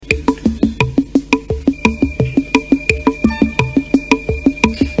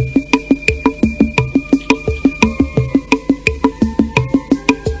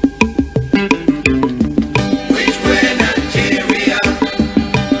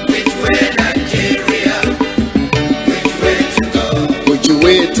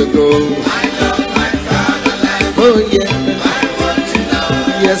to go. I love my fatherland. Oh yeah, I want to know.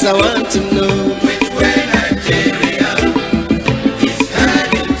 yes I want to know. Which way Nigeria is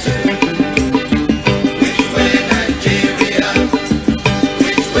heading to? Which way Nigeria?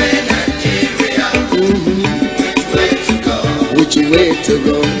 Which way Nigeria? Which way to go? Which way to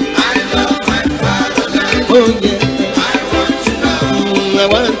go? I love my fatherland. Oh yeah, I want to know. I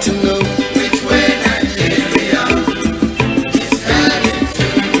want to know. Which way Nigeria is heading to?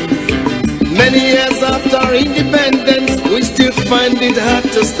 Many years after independence, we still find it hard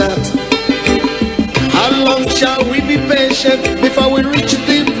to start. How long shall we be patient before we reach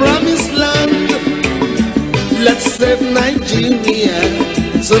the promised land? Let's save Nigeria,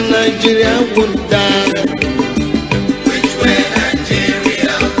 so Nigeria won't die. Which way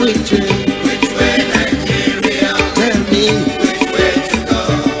Nigeria? Which way? Which way Nigeria? Tell me. Which way to go?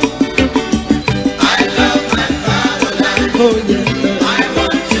 I love my fatherland. Oh yeah, I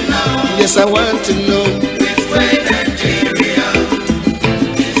want to know. yes I want to know. Which way Nigeria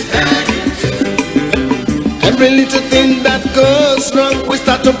is heading to? Every little thing that goes wrong, we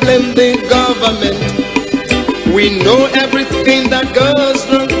start to blame the government. We know everything that goes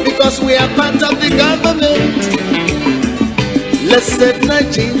wrong because we are part of the government. Let's save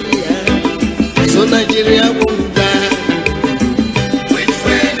Nigeria, so Nigeria won't die. Which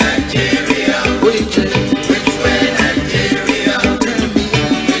way Nigeria? Which way? Which way Nigeria? Tell me.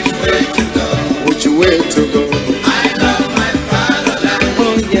 Which way to go? Which way to go? I love my fatherland.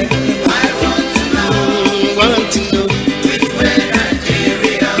 Oh yeah, I want to know. want to know. Which way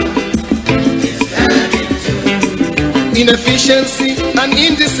Nigeria is heading to? Inefficiency and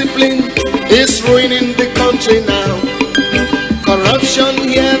indiscipline is ruining the country now. Corruption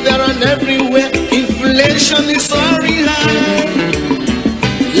here, there and everywhere. Inflation is soaring high.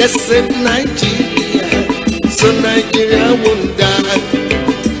 Let's save Nigeria, so Nigeria won't die.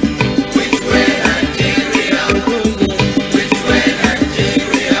 Which way Nigeria? Which way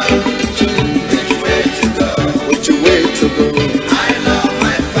Nigeria? Which way to go? Which way to go? I love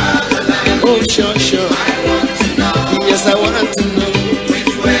my fatherland. Oh sure, sure. I want to know. Yes, I want to know.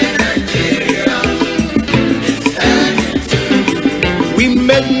 Which way Nigeria is heading to? We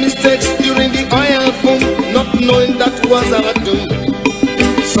made mistakes during the oil boom, not knowing that was our doom.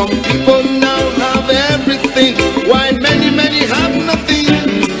 Some people now have everything, while many have nothing.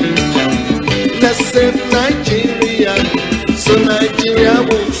 Let's save Nigeria, so Nigeria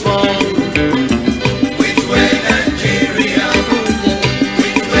won't fall. Which way Nigeria?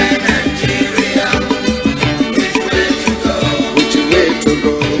 Which way Nigeria? Which way to go? Which way to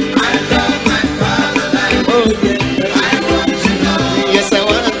go? I love my fatherland. Oh yeah, I want to know. yes I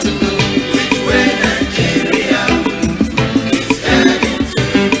want to know. Which way Nigeria is heading to?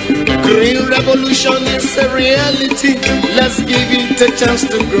 Green revolution is a reality. Let's give it a chance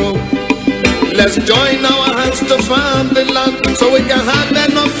to grow. Let's join our hands to farm the land so we can have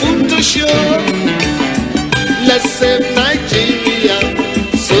enough food to show. Let's save Nigeria,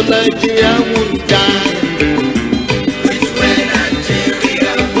 so Nigeria won't die. Which way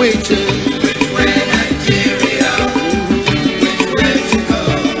Nigeria? Which way? Which way Nigeria? Which way to go?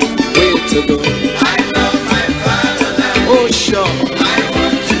 Way to go? I love my fatherland. Oh sure, I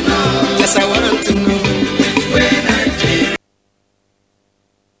want to know. yes I want to know. Which way Nigeria?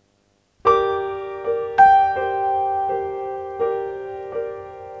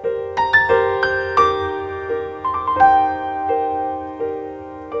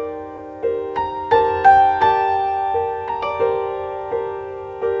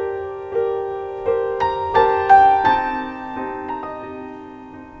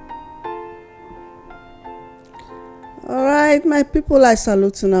 All right, my people, I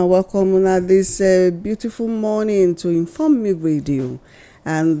salute you and welcome on this beautiful morning to Inform Me Radio.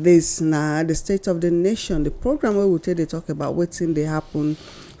 And this now the state of the nation, the program where we take they talk about wetin dey happen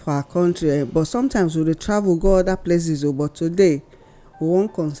for our country. But sometimes we dey travel go other places. But today we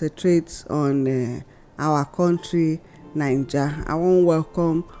won't concentrate on our country, Nigeria. I want to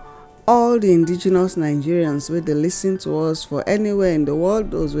welcome all the indigenous Nigerians where they listen to us for anywhere in the world.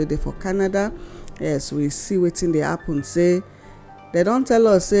 Those where they for Canada. Yes, we see wetin dey happen. Say they don't tell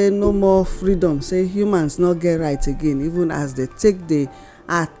us say no more freedom. Say humans not get right again. Even as they take the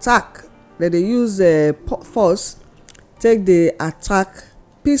attack, that they use force, take the attack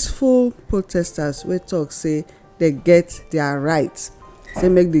peaceful protesters. We talk say they get their rights. Say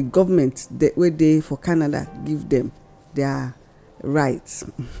make the government wey dey for Canada give them their rights.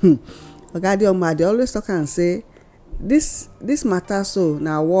 Ogadi Oma, they always talk and say this matter so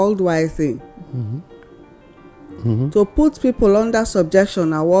na worldwide thing. To put people under subjection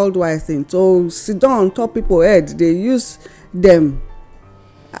na worldwide thing. To sit down on top people head, they use them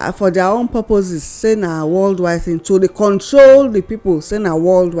for their own purposes say na worldwide thing, to dey control the people say na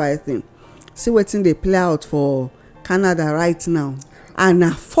worldwide thing. See wetin dey play out for Canada right now, and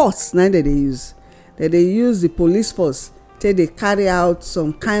na force na dem dey use. Dem dey use the police force take dey carry out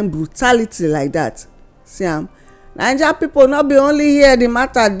some kind brutality like that. See am, Naija people no be only here the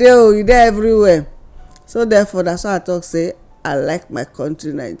matter dey o, e dey everywhere. So therefore that's why I talk say I like my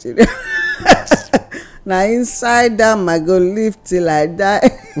country Nigeria. Na inside am I go live till I die.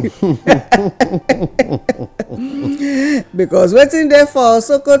 Because wetin dey for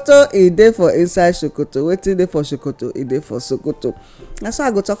Sokoto e dey for inside Sokoto, wetin dey for Sokoto e dey for Sokoto. Na so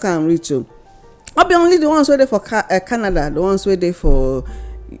I go talk am reach o. No be only the ones wey dey for Canada, the ones wey dey for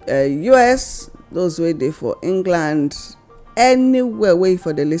US, those wey dey for England, anywhere wey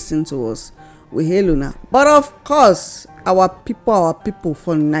for dey lis ten to us, we hail una. But of course our people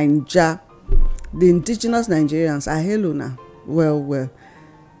for Naija, the indigenous Nigerians, I hail una well.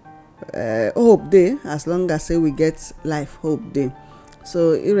 Hope dey, as long as say we get life, hope dey.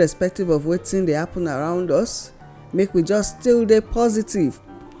 So irrespective of wetin dey happen around us, make we just still dey positive,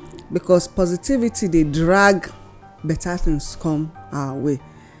 because positivity dey drag better things come our way.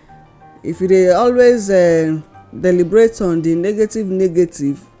 If you dey always deliberate on the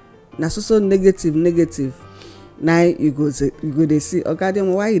negative, na so negative na you go dey see. Oga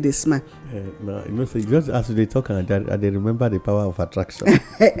Adeomo, why you dey smile? No, you know, say just as they talk, I dey remember the power of attraction.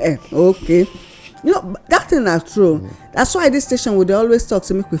 Okay, you know that thing na true. That's why this station we dey always talk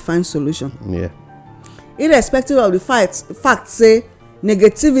to make we find solution. Yeah. Irrespective of the fact say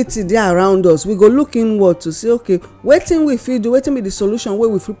negativity dey around us, we go look inward to say, okay, wetin we fit do, wetin be the solution wey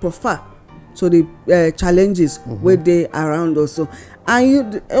we fit prefer to the challenges wey dey around us. So,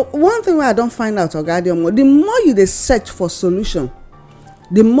 and one thing wey I don find out, Oga Adeomo, the more you dey search for solution,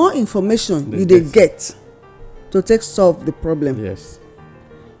 the more information you dey get to take solve the problem. Yes.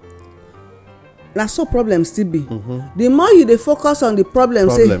 Na so problem still be. The more you dey focus on the problem,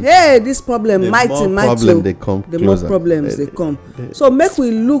 say, hey, this problem mighty, the more problems dey come. So make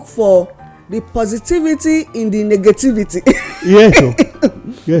we look for the positivity in the negativity. Yes.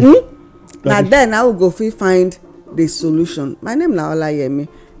 Na then I will go fit find the solution. My name na Olayemi.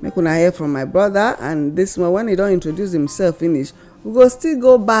 Make una hear from my brother, and this one, when he don introduce himself finish, we go still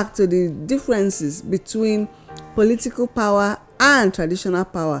go back to the differences between political power and traditional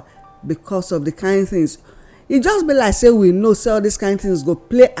power, because of the kind things. E just be like say we know say all these kind things go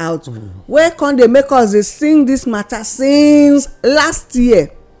play out. Where come dey make us dey sing this matter since last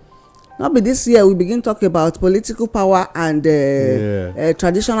year? Not be this year we begin talk about political power and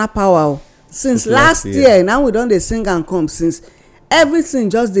traditional power. Since last year now we don dey sing and come, since everything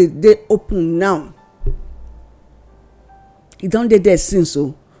just dey open now. E don dey there since,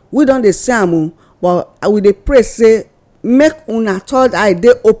 so we don dey see am o, but we dey pray say make una third eye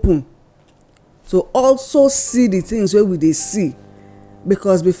dey open to also see the things wey we dey see,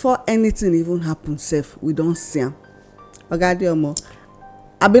 because before anything even happen sef we don see am. Oga Adeomo,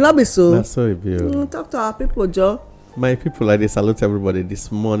 abi no be so? Na so e be o. Talk to our people, Joe. My people, I dey salute everybody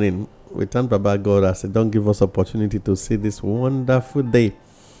this morning. We thank Baba God as he don give us opportunity to see this wonderful day.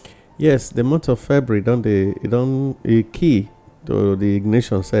 Yes, the month of February don key to the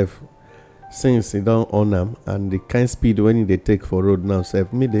ignition sef, since e don on am, and the kind speed when e dey take for road now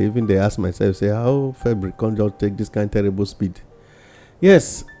sef, me dey even dey ask myself say how February come just take this kind terrible speed.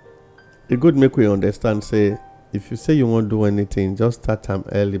 Yes, e good make we understand say if you say you wan do anything, just start am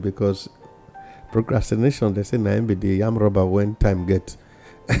early, because procrastination, they say na im be the yam rubber when time get.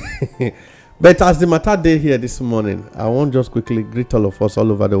 But as the matter dey here this morning, I wan just quickly greet all of us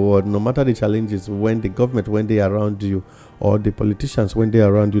all over the world. No matter the challenges when the government, when they around you, or the politicians when they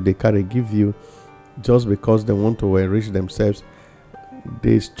around you, they carry give you just because they want to enrich themselves,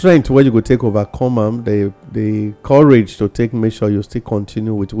 the strength where you go take overcome them, the courage to take, make sure you still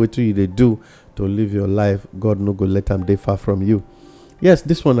continue with what you dey do to live your life. God no go let them dey far from you. Yes,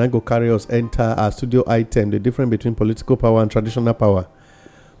 this one I go carry us enter our studio item, the difference between political power and traditional power.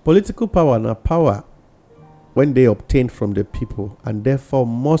 Political power na power when they obtained from the people and therefore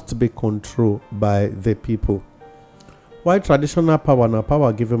must be controlled by the people. While traditional power na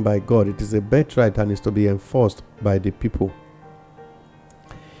power given by God, it is a birthright and is to be enforced by the people.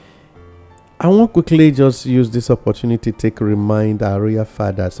 I want quickly just use this opportunity to take remind our royal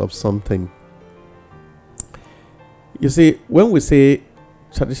fathers of something. You see, when we say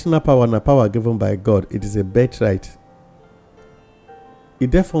traditional power na power given by God, it is a birthright. It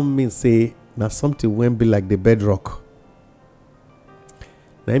therefore means say na something when be like the bedrock.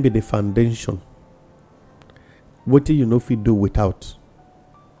 Na be the foundation. What do you know if you do without?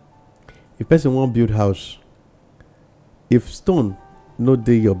 If person won't build house, if stone no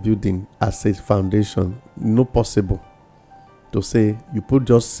dey your building as a foundation, no possible to say you put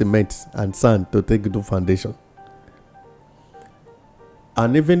just cement and sand to take do foundation.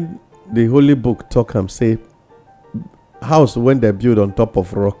 And even the holy book talk am say house when they build on top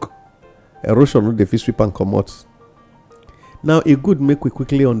of rock, erosion no dey fit sweep am comot. Now e good make we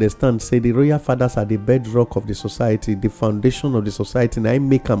quickly understand say the royal fathers are the bedrock of the society, the foundation of the society. Na im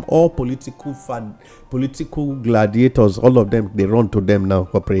make am all political gladiators, all of them dey run to them now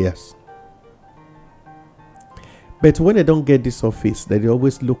for prayers. But when they don't get this office, they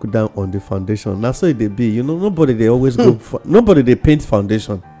always look down on the foundation. Now so it dey be, nobody they always go for, nobody they paint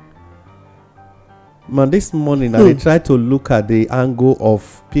foundation. Man, this morning I try to look at the angle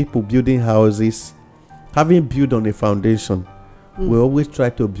of people building houses, having built on a foundation. We always try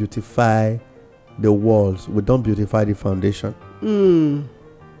to beautify the walls. We don't beautify the foundation.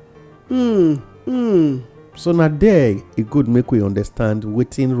 So now there, it could make we understand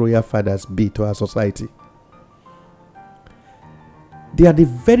wetin royal fathers be to our society. They are the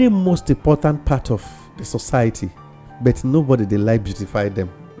very most important part of the society, but nobody they like beautify them.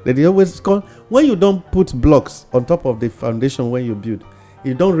 They always call, when you don't put blocks on top of the foundation when you build,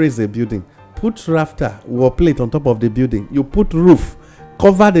 you don't raise a building. Put rafter or plate on top of the building. You put roof,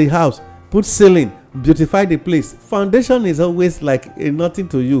 cover the house, put ceiling, beautify the place. Foundation is always like a nothing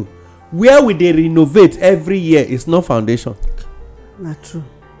to you. Where we they renovate every year is not foundation. Not true.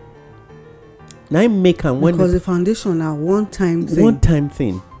 Now make am when because the foundation are one time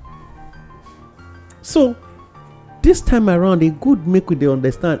thing. So this time around, it good make we they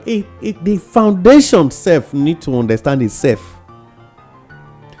understand. The foundation self need to understand itself.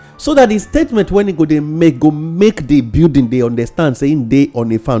 So that the statement when it go make the building they understand saying they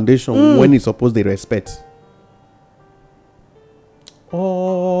on a foundation when it's supposed they respect.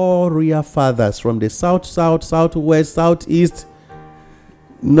 All royal fathers from the south, southwest, southeast,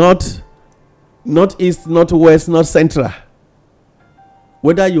 northeast, northwest, north central.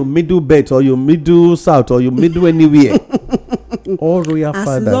 Whether you middle belt or you middle south or you middle anywhere. All royal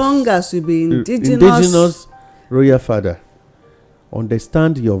fathers. As long as you be indigenous royal father.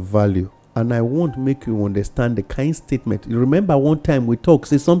 Understand your value, and I won't make you understand the kind statement. You remember one time we talked,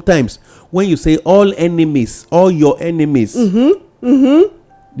 say sometimes when you say all your enemies,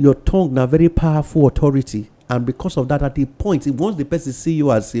 your tongue na very powerful authority, and because of that, at the point, once the person see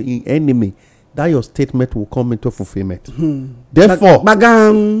you as an enemy, that your statement will come into fulfillment. Therefore,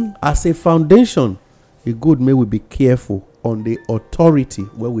 as a foundation, it good may we be careful on the authority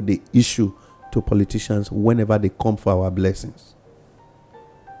where we they issue to politicians whenever they come for our blessings.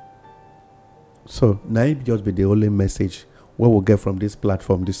 So now it just be the only message what we'll get from this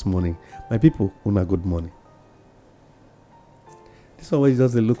platform this morning. My people, una good morning. This always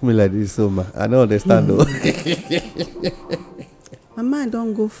just look me like this, so I don't understand though. My mind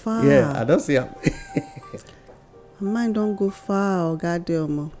don't go far. Yeah, I don't see him. My mind don't go far,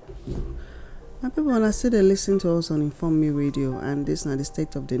 goddamn. My people, when I say they listen to us on Inform Me Radio, and this is not the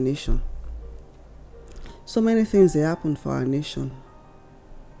state of the nation. So many things they happen for our nation.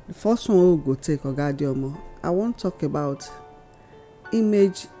 The first one we'll go take, Ogadiomo. I want to talk about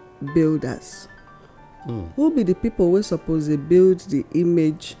image builders. Who be the people who suppose to build the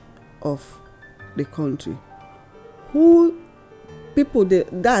image of the country? Who people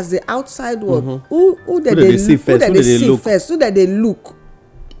that's the outside world? Who they see first? Who they look?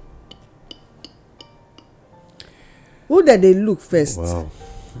 Who they look first? Wow.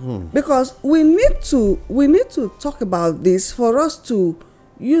 Because we need to talk about this for us to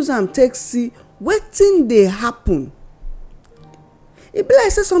use and take see wetin dey happen. E be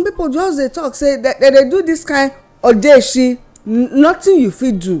like say some people just dey talk say that they do this kind odeshi, nothing you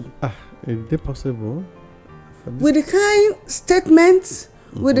fit do. Is it possible? With the kind statement,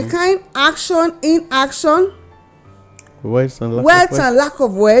 with the kind action, inaction, words and lack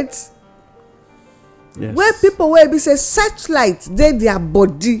of words. Yes. Where people wey be say searchlight dey their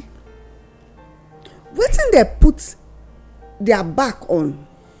body, wetin dey put their back on,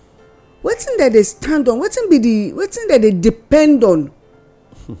 wetin dem dey stand on, wetin dem dey depend on,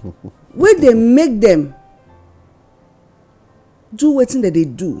 wey dey make dem do wetin dem dey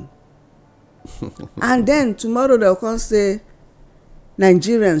do. And then tomorrow dem come say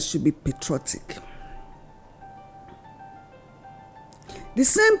Nigerians should be patriotic. The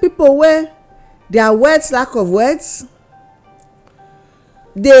same people wey their words, lack of words,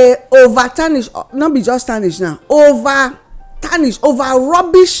 they over tarnish, not be just tarnish now, over tarnish, over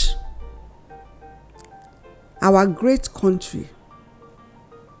rubbish our great country,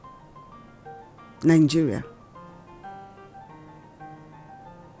 Nigeria.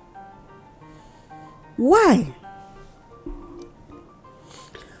 Why?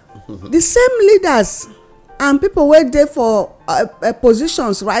 the same leaders and people wey dey for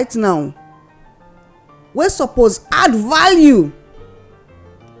positions right now wey suppose add value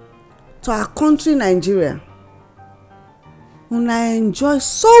to our country Nigeria, una enjoy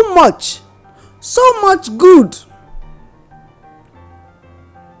so much good,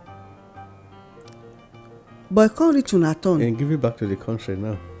 but e come reach una turn and give it back to the country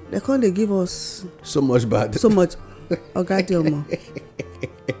now. they come dey give us So much bad. so much. Oga Diomo,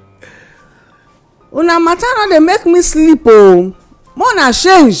 una matter no dey make me sleep o. More na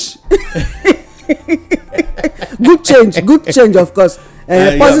change. good change of course.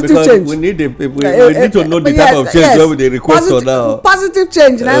 Positive change. We need to know the type of change wey we dey request for now. Positive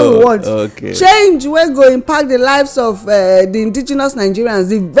change na we want. Okay. Change wey go impact the lives of the indigenous Nigerians,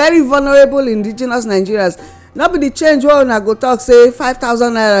 the very vulnerable indigenous Nigerians. No be the change wey una go talk say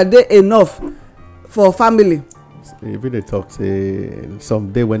 5,000 naira dey enough for family. If they talk say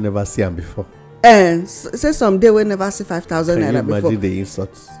someday we never see am before. Say someday we never see 5,000 naira before. Can you imagine the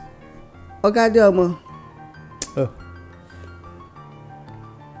insults? Oga Diomo.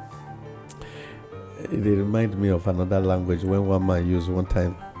 It remind me of another language when one man used one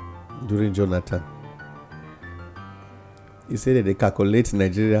time during Jonathan. He said that they calculate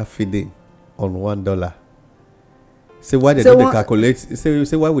Nigeria feeding on $1. Say why they don't calculate?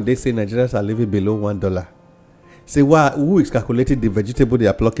 Say why would they say Nigerians are living below $1? Say who is calculating the vegetable they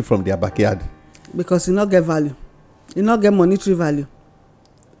are plucking from their backyard? Because it not get value. It not get monetary value.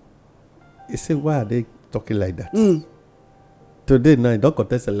 He say why are they talking like that? Today now, don't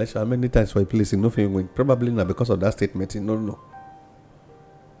contest election. How many times for a place in nothing win? Probably not because of that statement. No.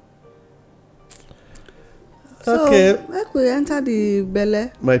 So, okay. Make we enter the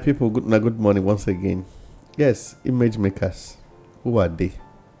belle. My people, good morning once again. Yes, image makers. Who are they?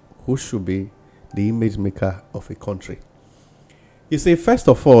 Who should be the image maker of a country? You see, first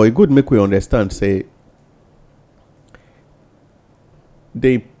of all, it good make we understand, say,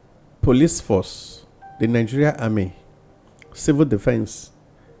 the police force, the Nigeria Army, Civil Defense,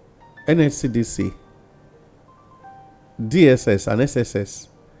 NSCDC, DSS and SSS,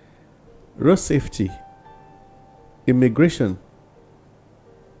 Road Safety, Immigration,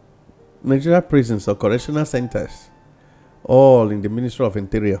 Nigeria prisons or correctional centers, all in the Ministry of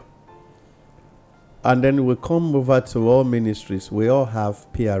Interior. And then we come over to all ministries. We all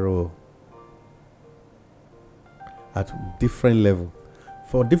have PRO at different level.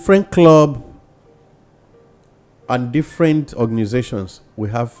 For different club and different organizations, we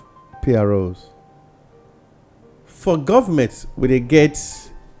have PROs. For government, we get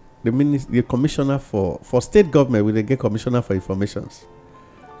the commissioner for state government, we get commissioner for informations.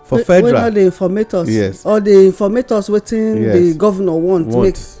 For federal, we know the informators. Yes. Or the informators waiting the governor want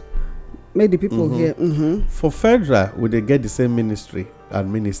make the people hear. For federal, we get the same ministry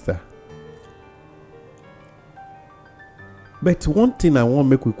and minister. But one thing I want to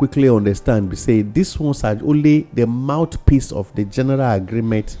make we quickly understand, we say this ones are only the mouthpiece of the general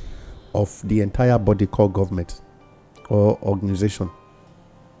agreement of the entire body called government or organization.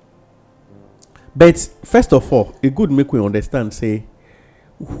 But first of all, it good make we understand, say,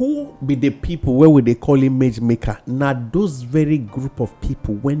 who be the people where would they call image maker? Now those very group of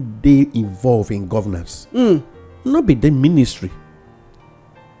people when they involve in governance. Not be the ministry.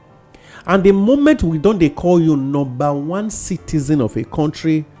 And the moment we don't, they call you number one citizen of a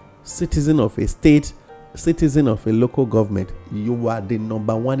country, citizen of a state, citizen of a local government, you are the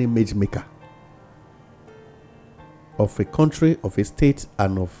number one image maker of a country, of a state,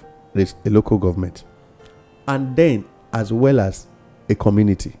 and of a local government. And then, as well as a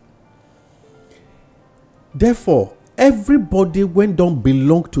community. Therefore, everybody when don't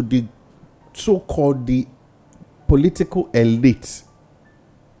belong to the so-called the political elite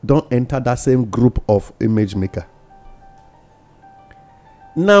don't enter that same group of image maker.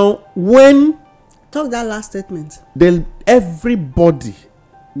 Now, when talk that last statement, everybody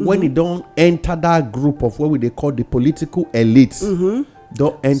when it don't enter that group of what they call the political elite,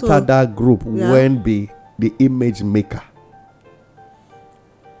 don't enter that group when be the image maker.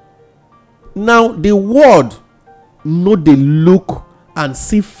 Now, the world know they look and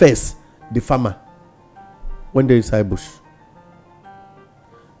see first the farmer when they inside bush.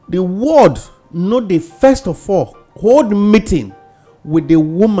 The world know they first of all hold meeting with the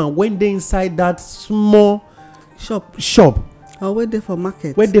woman when they inside that small shop or when they for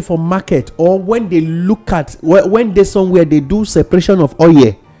market. When they for market, or when they look at when they somewhere they do separation of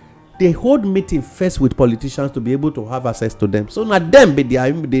oil. They hold meeting first with politicians to be able to have access to them. So now them be the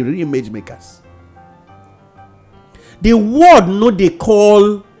real image makers. The world know they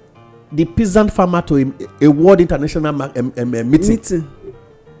call the peasant farmer to a world international meeting.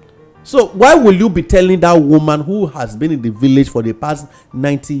 So why will you be telling that woman who has been in the village for the past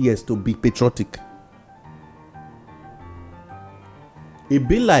 90 years to be patriotic? It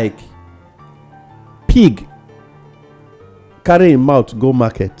be like pig carry him mouth go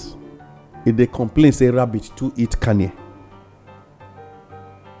market. If they complain say rabbit too eat kanye.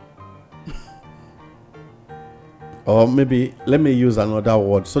 Or maybe let me use another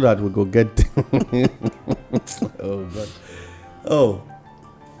word so that we go get oh God. Oh,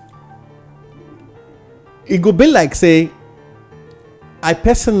 it go be like say I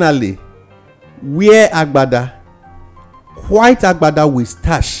personally wear agbada, white agbada with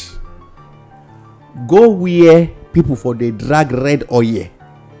stash, go where people for they drag red oil.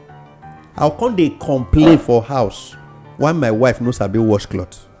 How come they complain for house while my wife knows sabi wash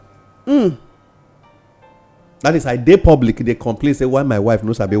cloth? That is, I dey public, they complain say why my wife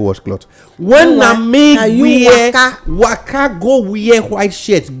knows sabi wash cloth. When na me wear waka go wear white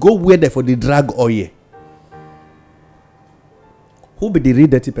shirt, go wear there for the drag oil. Who be the real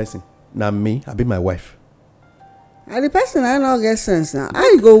dirty person? Na me, I be my wife. And the person I no get sense now. How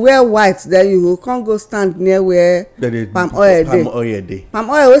you go wear white, then you go can't go stand near where palm oil dey. Palm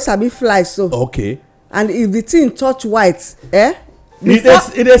oil wey sabi fly so. Okay. And if the thing touch white,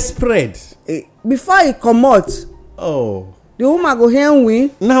 It is spread. Before e comot, Oh. the woman go hear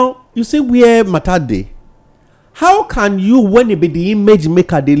win. Now, you see where matter dey. How can you, when it be the image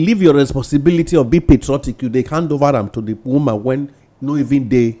maker, they leave your responsibility of be patriotic, you they hand over them to the woman when no even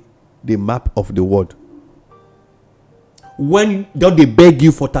the map of the world? When don't they beg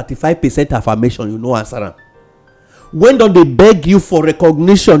you for 35% affirmation, you know answer them. When don't they beg you for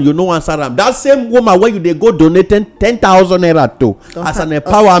recognition, you know answer them. That same woman when you they go donating 10,000 naira to as an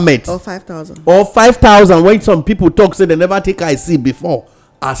empowerment. Or 5,000. Or 5,000 when some people talk say they never take IC before.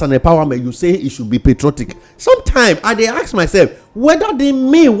 As an empowerment, you say it should be patriotic. Sometimes I they ask myself whether they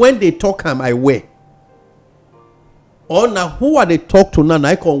mean when they talk am I wear. Or now who are they talk to now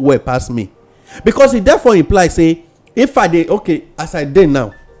I can wear past me? Because it therefore implies say if I dey okay as I dey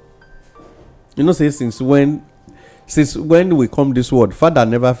now, you know say since when we come this world, father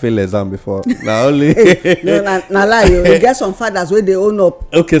never fail exam before. Now only No, na lie. You get some fathers where they own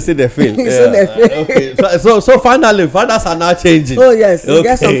up. okay, say they fail. So they fail. Okay, so finally fathers are now changing. Oh yes, you okay.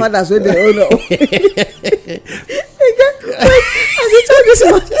 get some fathers where they own up. As you tell this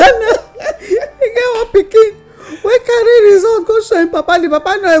man, you get one pikin wey carry result go show him papa. The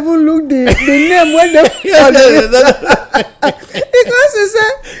papa no even look the name wey dey for the because he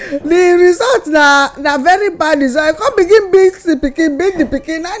say the result na very bad result. I come begin beat the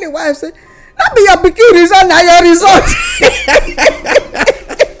pikin. Now the wife say that be your pikin result, na your result.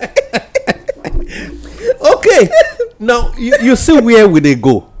 Okay, now you see where we dey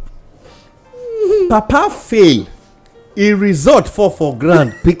go. Papa fail. E result fall for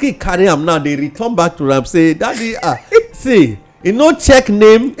ground. Pikin carry am now. They return back to am say, "Daddy, see, he no check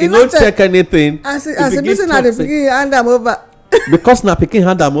name, he no check anything." As a person na the pikin hand am over. Because na pikin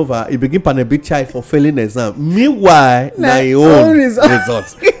hand am over, he begin pan a big child for failing exam. Meanwhile, na him own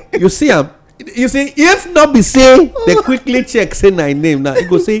result. You see am. You see, if not be say they quickly check say na him name now, he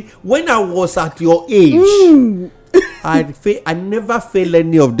go say, "When I was at your age." I never fail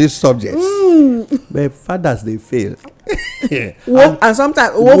any of these subjects. But fathers they fail. And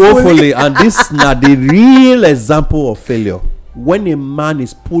sometimes woefully. And this now the real example of failure. When a man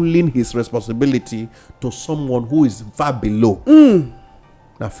is pulling his responsibility to someone who is far below.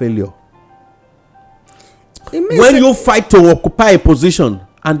 Now failure. When you fight to occupy a position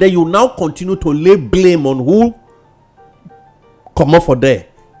and then you now continue to lay blame on who come up for there.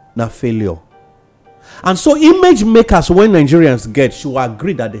 Now failure. And so image makers when Nigerians get should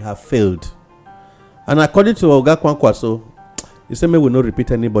agree that they have failed. And according to Oga Kwankwaso, he said, "May we not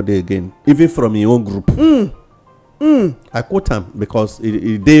repeat anybody again, even from your own group." I quote him because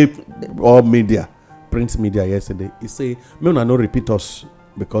he did all media, print media yesterday. He say, "May we not repeat us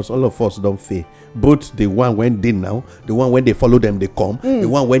because all of us don't fail. Both the one when they now, the one when they follow them they come, the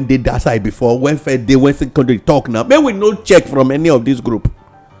one when they that side before, when fair they when secondary talk now. May we not check from any of this group."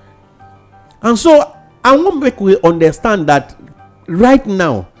 And so I want to make we understand that right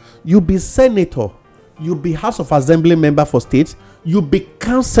now, you be senator, you be House of Assembly member for state, you be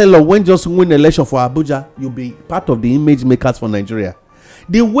councillor when just win election for Abuja, you be part of the image makers for Nigeria.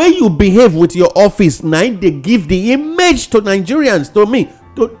 The way you behave with your office, now they give the image to Nigerians, to me,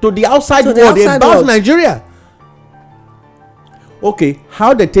 to the outside world about Nigeria. Okay,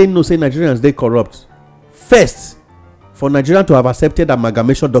 how they tell no say Nigerians they corrupt? First, for Nigeria to have accepted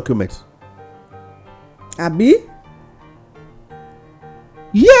amalgamation documents. Abi?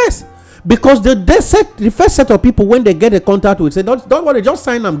 Yes, Because the first set of people, when they get a contact with, say, don't worry, just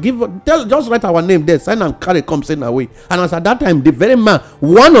sign them, just write our name there, sign them, carry, come, send away. And as at that time, the very man,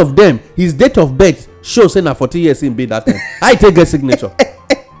 one of them, his date of birth shows saying 40 years in be that time. I take a signature.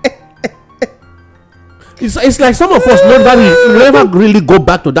 It's like some of us never really go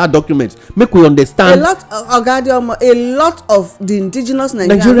back to that document. Make we understand. A lot of the indigenous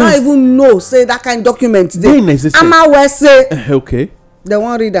Nigerians don't even know say that kind of document dey. Amawe say okay. They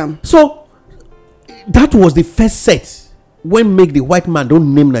won't read them. So that was the first set when make the white man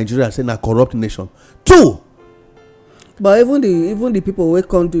don't name Nigeria say a corrupt nation. 2. But even the people wey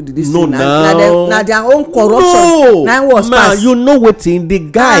come do this no, thing na their own corruption. No, was man, you know wetin the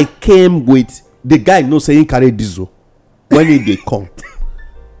guy came with. The guy know say he carry diesel when he dey come.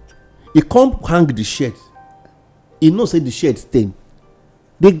 He come hang the shirt. He know say the shirt stain.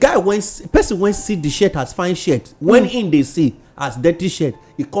 The guy person when see the shirt as fine shirt, when in they see as dirty shirt,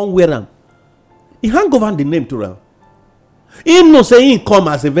 he come wear am. He hang over the name to am. He know say he come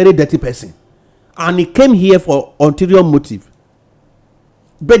as a very dirty person, and he came here for ulterior motive.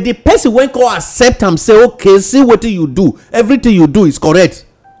 But the person when come accept am say, okay, see what you do. Everything you do is correct.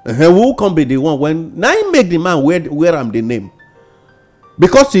 Who can be the one when now make the man wear am the name?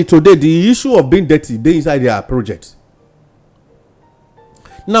 Because today the issue of being dirty they inside their project.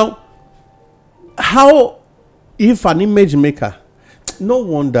 Now, how if an image maker? No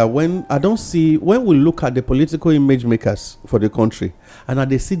wonder when we look at the political image makers for the country, and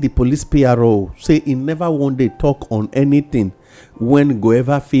they see the police PRO say he never one day talk on anything when go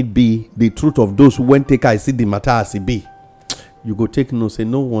ever fit be the truth of those who when take I see the matter as it be. You go take note, say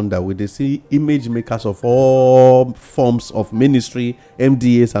no wonder we they see image makers of all forms of ministry,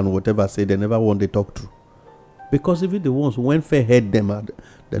 MDAs and whatever say they never want to talk to. Because even the ones when fair head them,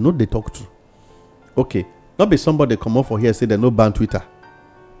 they know they talk to. Okay, not be somebody come up for here say they no ban Twitter.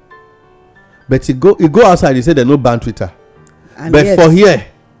 But he go outside, he say they no ban Twitter. And but for here,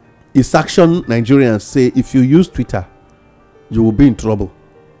 it's action Nigerians say if you use Twitter, you will be in trouble.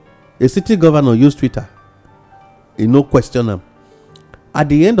 A city governor use Twitter. He no question them. At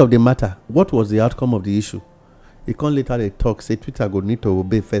the end of the matter, what was the outcome of the issue? He can't later they talk, say Twitter go need to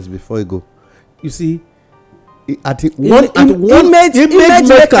obey first before he go. You see, image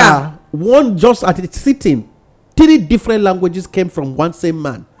maker, one just at it sitting, 3 different languages came from one same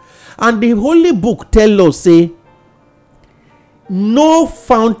man. And the Holy Book tell us, say, no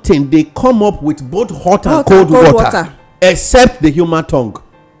fountain they come up with both hot and cold water except the human tongue.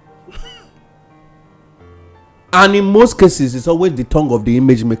 And in most cases, it's always the tongue of the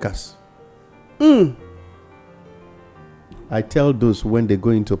image makers. I tell those when they go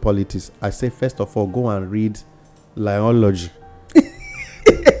into politics, I say, first of all, go and read Liology.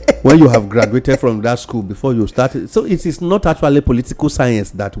 When you have graduated from that school before you start. So it is not actually political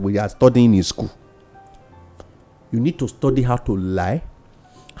science that we are studying in school. You need to study how to lie,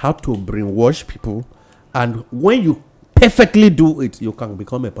 how to brainwash people. And when you perfectly do it, you can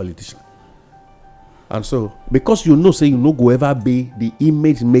become a politician. And so, because you know, say you no go ever be the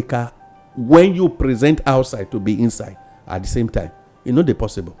image maker when you present outside to be inside at the same time. You know, they're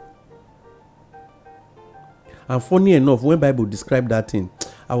possible. And funny enough, when Bible described that thing,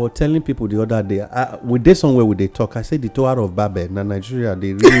 I was telling people the other day, we did somewhere where they talk. I said the Tower of Babel, na Nigeria,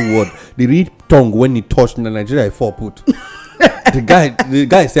 the real word, the real tongue when it touched na Nigeria, is 4 put. The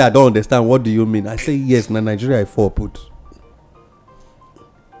guy said, I don't understand. What do you mean? I say yes, na Nigeria, is 4 put.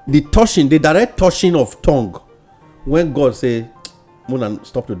 The direct touching of tongue, when God say, "Mona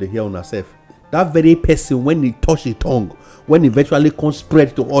stop to the hear on herself," that very person when he touch the tongue, when eventually can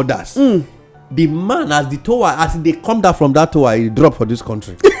spread to others, the man as the tower, as they come down from that tower, he drop for this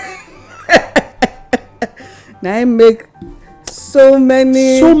country. Now I make so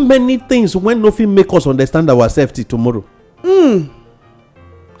many things when nothing make us understand our safety tomorrow.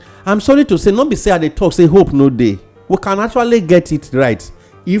 I'm sorry to say, not be say they talk, say hope no day. We can actually get it right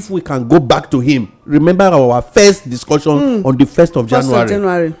if we can go back to him. Remember our first discussion on the 1st of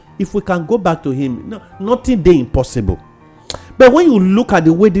January. If we can go back to him, no, nothing dey impossible. But when you look at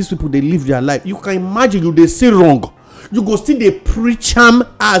the way these people they live their life, you can imagine they say wrong. You go still they preach him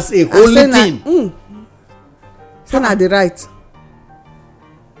as a holy thing. Say na the right.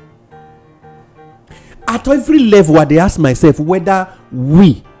 At every level, I dey ask myself whether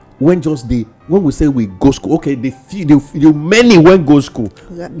when we say we go school, okay, the many when go school.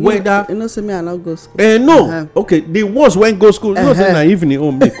 Whether you know, say me I not go school. No, okay, the ones when go school. You know, say na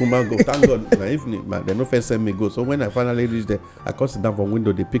evening, me come and go. Thank God, na evening, man. They no first send me go. So when I finally reach there, I come sit down from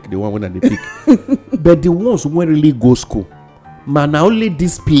window. They pick the one when they pick. But the ones when really go school, man, na only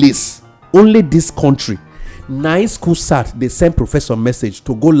this place, only this country. Nice school sat they send professor message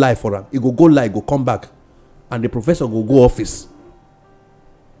to go live for him. He go live, go come back, and the professor go office.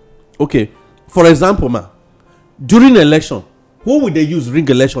 Okay, for example, during election, who would they use ring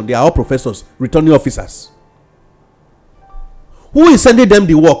election? They are all professors, returning officers. Who is sending them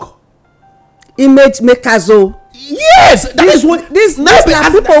the work? Image makers. Yes, that is what this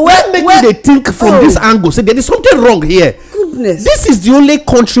people where they think from this angle. Say there is something wrong here. Goodness. This is the only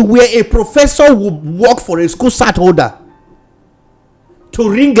country where a professor would work for a school sat holder to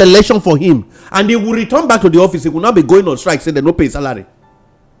ring election for him, and he will return back to the office. He will not be going on strike. Say they no pay salary.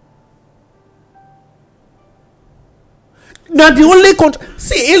 Now the only country.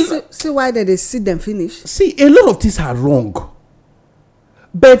 See why they see them finish. See, a lot of things are wrong.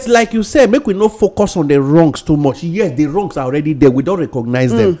 But like you said, make we not focus on the wrongs too much. Yes, the wrongs are already there. We don't recognize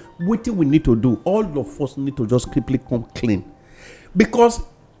them. What we need to do, all of us need to just quickly come clean. Because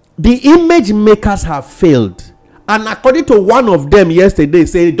the image makers have failed. And according to one of them yesterday,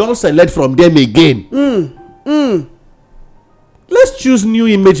 say don't select from them again. Let's choose new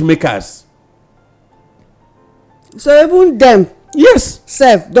image makers. So even them, yes,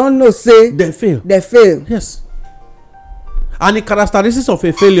 self don't know say they fail. Yes. And the characteristics of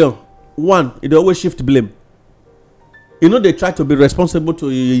a failure, one, it always shift blame. They try to be responsible to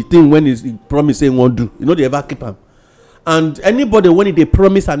a thing when he promise saying won't do. They ever keep them. And anybody when they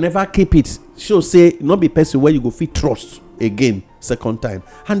promise and never keep it, show say not be person where you go fit trust again second time.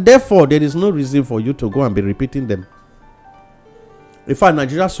 And therefore, there is no reason for you to go and be repeating them. In fact,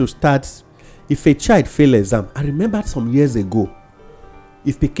 Nigeria should start. If a child fail exam, I remember some years ago,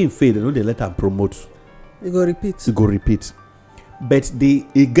 if Pikin fail, they let them promote. You go repeat. But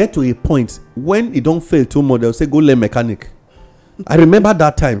it get to a point when it don't fail too much, they'll say go learn mechanic. I remember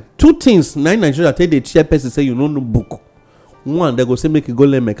that time. Two things. Nigeria tell the chairperson say you don't know book. One, they go say make you go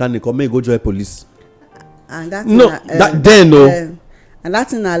learn mechanic or make you go join police. And that's and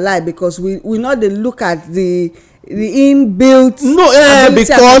that's in our life because we not they look at the inbuilt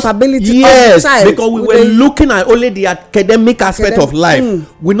because because we were looking at only the academic aspect of life.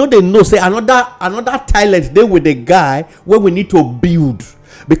 We know they know say another talent they with the guy where we need to build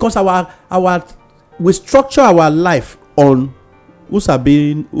because we structure our life on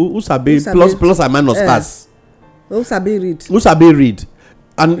usabi plus and minus pass. Usabi read,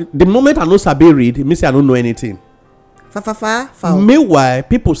 and the moment I know sabi read, it means I don't know anything. Meanwhile,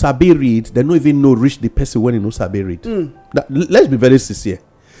 people sabi read, they don't even know reach the person when they know sabi read. Let's be very sincere.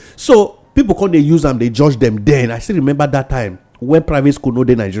 So people come they use them, they judge them. Then I still remember that time when private school no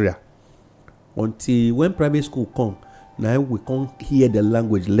dey Nigeria. Until when private school come, now we can't hear the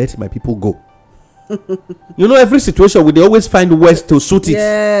language. Let my people go. Every situation we they always find ways to suit it.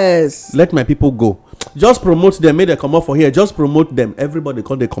 Yes. Let my people go. Just promote them. Make them come up for here. Just promote them. Everybody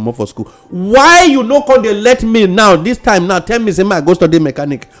come they come up for school. Why you no come they let me now? This time now, tell me say I go study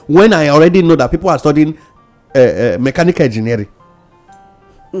mechanic when I already know that people are studying mechanical engineering.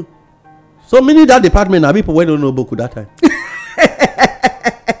 So many that department are people who don't know book that time.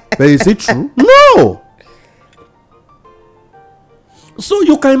 But is it true? No. So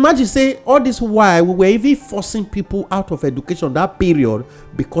you can imagine say all this while we were even forcing people out of education that period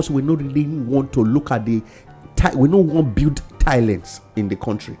because we don't really want to look at we don't want to build talents in the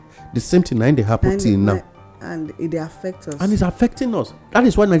country. The same thing now they happen till now. And it affects us. And it's affecting us. That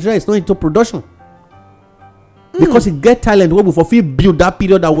is why Nigeria is not into production. Because it get talent where we for build that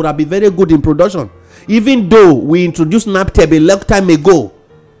period that would have been very good in production. Even though we introduced NAPTEP a long time ago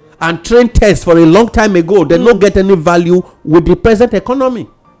and train tests for a long time ago, they don't get any value with the present economy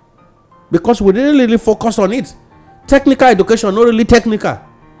because we didn't really focus on it. Technical education, not really technical.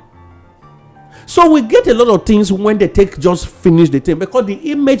 So we get a lot of things when they just finish the thing because the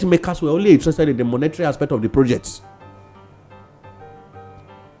image makers were only interested in the monetary aspect of the projects.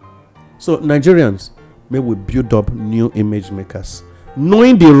 So Nigerians, may we build up new image makers.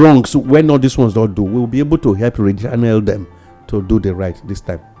 Knowing the wrongs when all these ones don't do, we will be able to help rechannel them to do the right this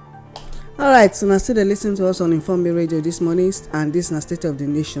time. All right, so now still they listen to us on Inform Me Radio this morning, and this is the State of the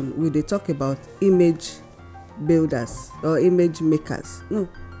Nation. We they talk about image builders or image makers. No.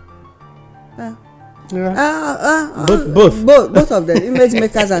 Both of them, image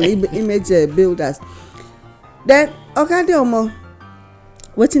makers and image builders. Then, okay, Omo,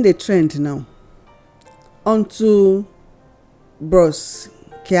 what's the trend now? Onto Bros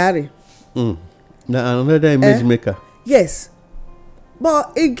Kyari. Now another image maker. Yes.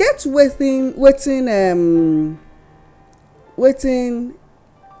 But it gets waiting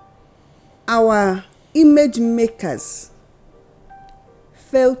our image makers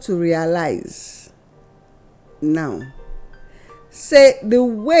fail to realize now. Say the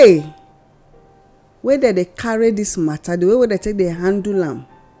way wey dem dey carry this matter, the way wey dem take dey handle am,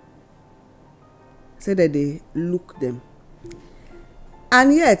 say dem dey look them.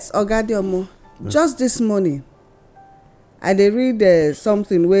 And yet Oga Adeomo, just this morning I dey read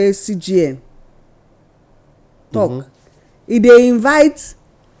something wey CGN talk. E dey invite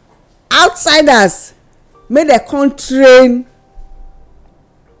outsiders make dem come train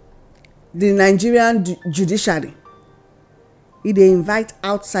the Nigerian judiciary. E dey invite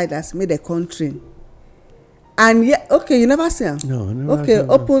outsiders make dem come train. And yet, okay, you never see am? No, I never. Okay,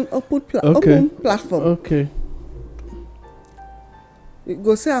 open platform. Okay. You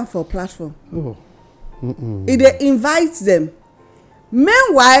go see am for platform. Oh. E dey invite them.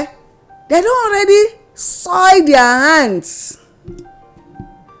 Meanwhile, they don already soil their hands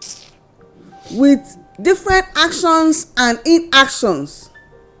with different actions and inactions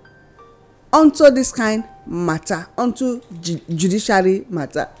unto this kind matter, unto judiciary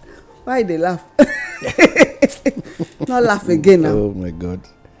matter. Why you dey laugh? Not laugh again now. Oh my God.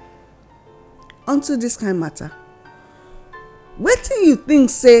 Unto this kind matter. Wetin you think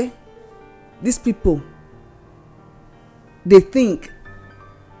say these people dey think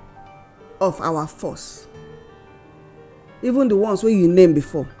of our force? Even the ones wey you name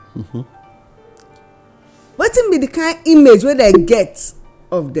before. Wetin be the kind image wey dem get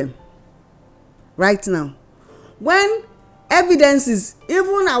of them right now, when evidences,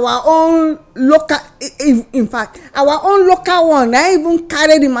 even our own local, in fact our own local one, na even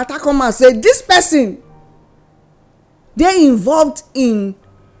carry the matter come out say this person dey involved in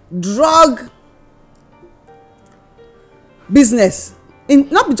drug business, in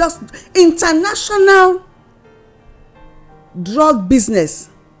not be just international drug business.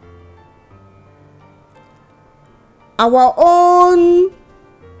 Our own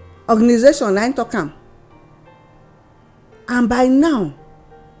organization na im talk am, and by now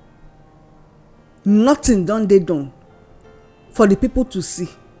nothing don dey done for the people to see.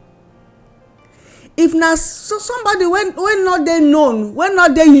 If na so somebody wey not dey known, wey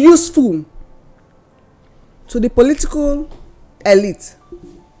not dey useful to the political elite,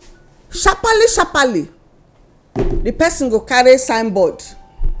 sharparly the person go carry signboard,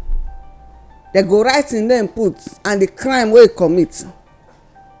 dem go write im name put and the crime wey e commit,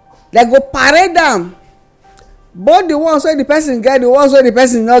 dem go parade am, both the ones wey the person get, the ones wey the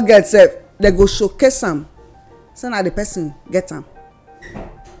person no get sef, dem go showcase am say na the person get am.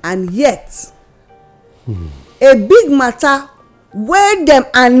 And yet a big matter wey dem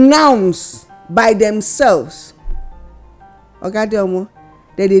announce by themselves, Oga Adeomo,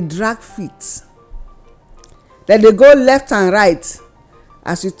 dem dey drag feet, dem dey go left and right.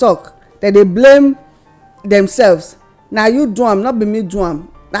 As you talk, dem dey blame themselves. Na you do am, no be me do am.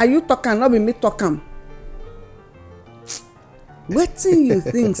 Na you talk am, no be me talk am. Wetin you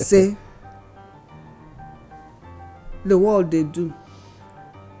think say the world dey do?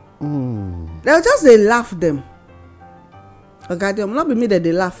 Dem just dey laugh them. Oga Adeomo, no be me dem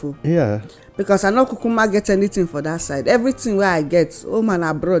dey laugh o. Yeah. Because I no kukuma get anything for that side. Everything wey I get, home and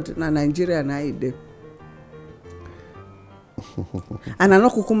abroad, na Nigeria na e dey. And I no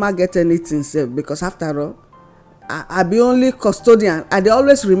kukuma get anything sef, because after all, I be only custodian. I dey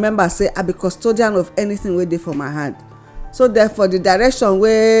always remember say I be custodian of anything wey dey for my hand. So therefore, the direction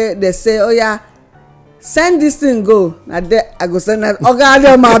wey they say, oh yeah, send this thing go, na there I go send that. Oga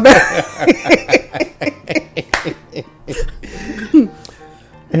Adeomo abeg.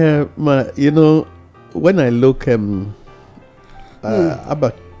 You know, when I look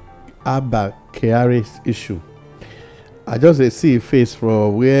Abba Kyari's issue, I just dey see a face for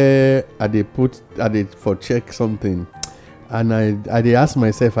where I dey for check something, and I dey ask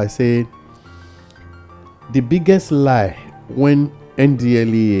myself, I say, the biggest lie when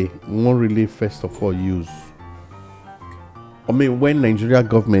NDLEA won't really first of all use, I mean when Nigeria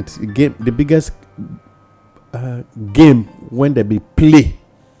government the biggest game when they be play.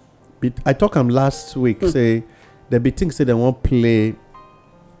 I talk am last week, say there be things say they won't play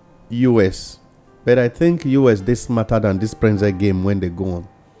US, but I think US they smarter than this present game when they go on.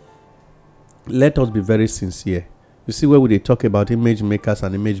 Let us be very sincere. You see where we they talk about image makers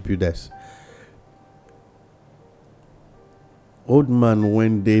and image builders. Old man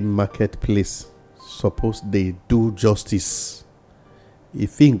when they marketplace suppose they do justice.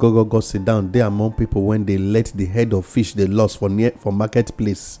 If he go sit down there among people when they let the head of fish they lost for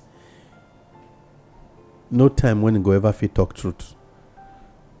marketplace, no time when he go ever fit talk truth.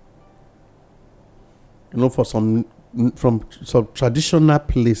 You know, for some traditional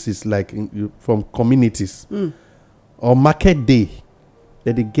places like from communities or market day,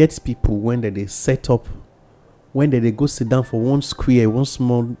 that they get people when they set up, when they go sit down for one square, one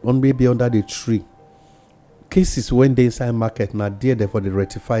small, one maybe under the tree, cases when they inside market now there therefore they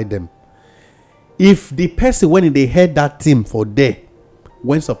rectify them. If the person when they head that team for there,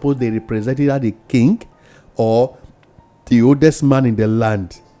 when suppose they represented the king or the oldest man in the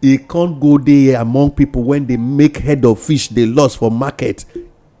land, he can't go there among people when they make head of fish they lost for market.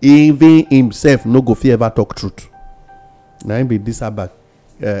 Even himself no go fit ever talk truth. Now be this about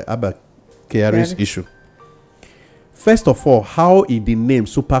KR's issue. First of all, how is the name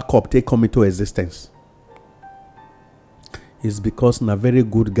Super Cup take come into existence? It's because na very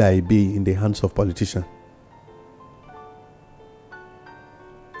good guy be in the hands of politicians.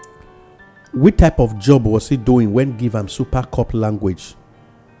 What type of job was he doing when give him Super Cup language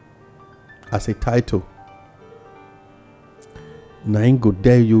as a title? Now I go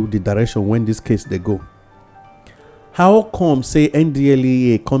tell you the direction when this case they go. How come say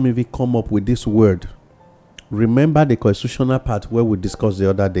NDLEA come up with this word? Remember the constitutional part where we discussed the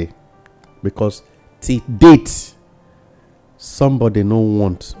other day, because till date somebody no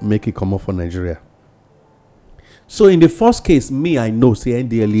want make it come up for Nigeria. So in the first case, me I know say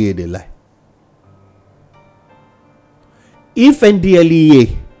NDLEA they lie. If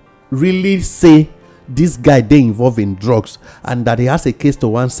NDLEA really say this guy they involved in drugs and that he has a case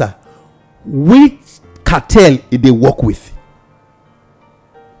to answer, which cartel they work with?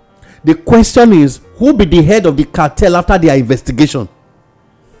 The question is, who be the head of the cartel after their investigation?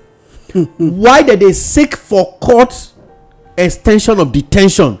 Why did they seek for court extension of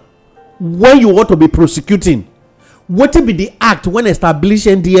detention when you want to be prosecuting? What will be the act when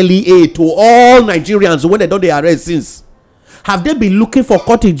establishing NDLEA to all Nigerians when they don't they arrest since? Have they been looking for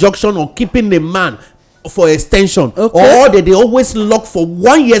court injunction or keeping the man for extension? Okay. Or did they always lock for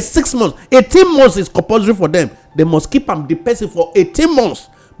 1 year, 6 months? 18 months is compulsory for them. They must keep the person for 18 months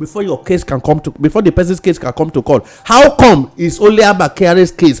before your case can come to, before the person's case can come to court. How come it's only about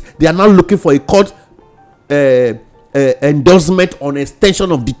KR's case? They are now looking for a court endorsement on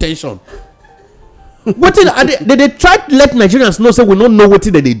extension of detention. What did they try to let Nigerians know say we don't know what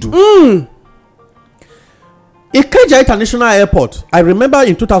they do? Ikeja International Airport, I remember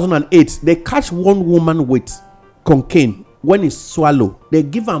in 2008 they catch one woman with cocaine. When he swallow, they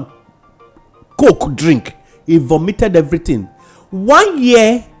give him coke drink. He vomited everything. 1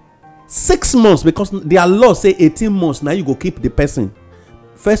 year, 6 months, because their law say 18 months. Now you go keep the person.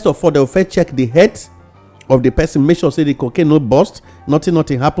 First of all, they will first check the head of the person, make sure say the cocaine no bust,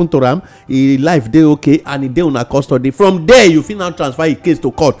 nothing happen to them, his life dey okay, and he dey under custody. From there, you fit now transfer a case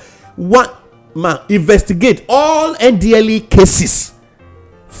to court. One man investigate all NDLEA cases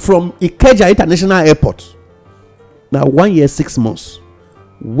from Ikeja International Airport. Now 1 year, 6 months.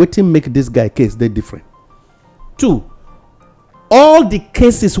 Wetin make this guy case dey different? 2, all the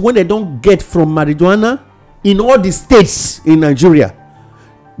cases when they don't get from marijuana in all the states in Nigeria,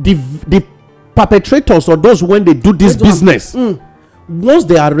 the perpetrators or those when they do this business, once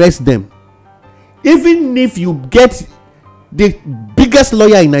they arrest them, even if you get the biggest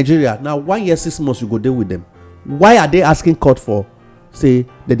lawyer in Nigeria, now 1 year, 6 months you go deal with them. Why are they asking court for say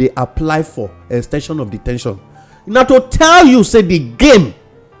that they apply for extension of detention? Now to tell you say the game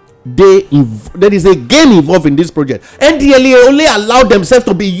there is a game involved in this project. NDLEA only allow themselves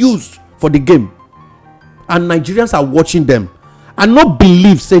to be used for the game, and Nigerians are watching them and not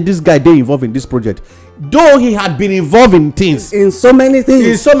believe say this guy they involved in this project, though he had been involved in things, in so many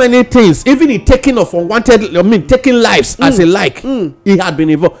things, even in taking of unwanted, taking lives as a like. He had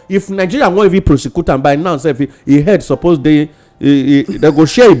been involved. If Nigeria won't even prosecute him by now, say if he had suppose they go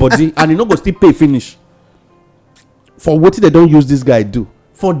share a body and he not go still pay finish for what they don't use this guy do.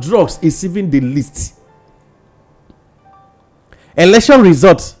 For drugs, it's even the least. Election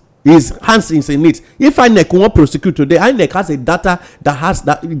results is hands in it. If INEC won't prosecute today, INEC has a data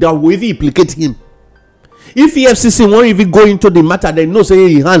that will even implicate him. If EFCC won't even go into the matter, they know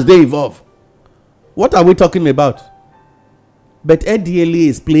say his hands they involve. What are we talking about? But NDLEA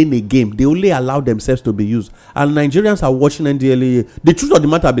is playing a game. They only allow themselves to be used, and Nigerians are watching NDLEA. The truth of the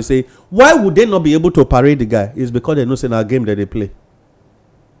matter be say, why would they not be able to parade the guy? It's because they know it's a game that they play.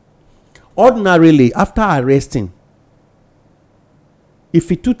 Ordinarily, after arresting,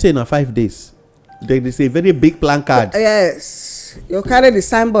 if it took 10 or 5 days, there is a very big placard. Yes, you carry the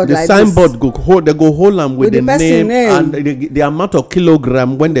signboard. The like signboard this. they go hold them with the name and the amount of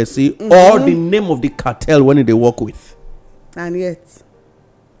kilogram when they see, or the name of the cartel when they work with, and yet,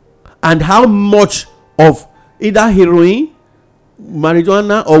 and how much of either heroin,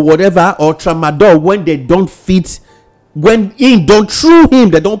 marijuana, or whatever, or tramadol when they don't fit. When through him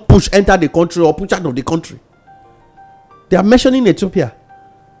they don't push enter the country or push out of the country. They are mentioning Ethiopia.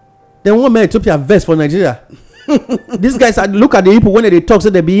 They want make Ethiopia vex for Nigeria. These guys look at the people when they talk, say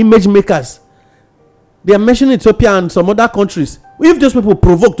they be image makers. They are mentioning Ethiopia and some other countries. If those people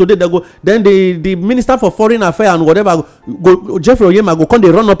provoke today, they go. Then the minister for foreign affairs and whatever, Jeffrey Oyema go come. They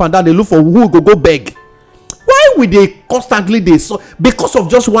run up and down. They look for who go beg. Why would they constantly because of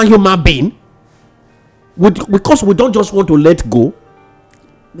just one human being? Because we don't just want to let go.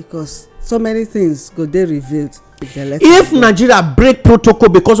 Because so many things go dey revealed if Nigeria break protocol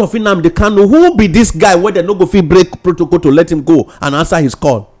because of Nnamdi Kanu, who be this guy where they no go fit break protocol to let him go and answer his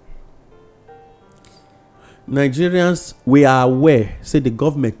call? Nigerians, we are aware say the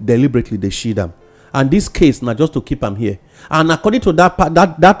government deliberately dey shield am, and this case na just to keep am here. And according to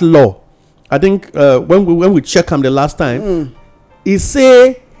that law, I think when we check am the last time, e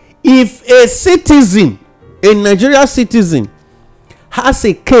say if a citizen, a Nigerian citizen, has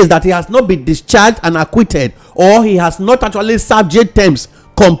a case that he has not been discharged and acquitted, or he has not actually served jail terms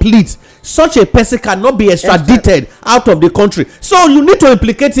complete, such a person cannot be extradited out of the country. So you need to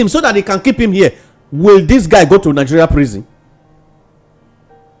implicate him so that they can keep him here. Will this guy go to Nigeria prison?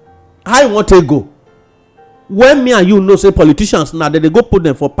 I want to go. When me and you know, say politicians now, they go put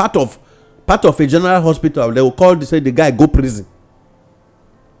them for part of a general hospital, they will call, they say the guy go prison.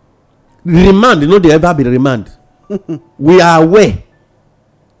 Remand, they ever be remand. We are aware.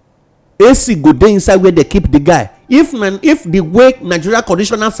 AC go dey inside where they keep the guy. If the way Nigeria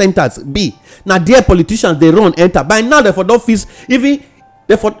correctional centers be, now their politicians they run enter. By now they for don't fix even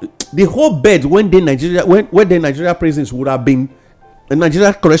the whole bed when the Nigeria prisons would have been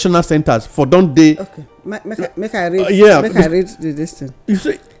Nigeria correctional centers for don't they? Okay, make I read. Make I read this thing. You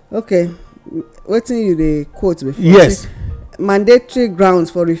see? Okay, wetin you dey quote before? Yes. Mandatory grounds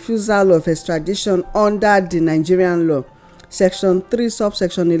for refusal of extradition under the Nigerian law. Section 3,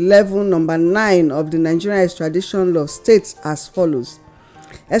 subsection 11, number 9 of the Nigerian extradition law states as follows.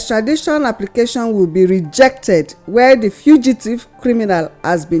 Extradition application will be rejected where the fugitive criminal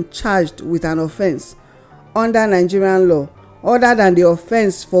has been charged with an offence under Nigerian law other than the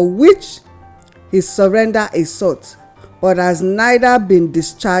offence for which his surrender is sought, but has neither been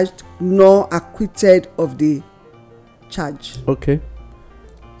discharged nor acquitted of the charge. Okay.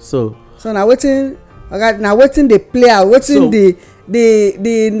 So now wetin dey play out, wetin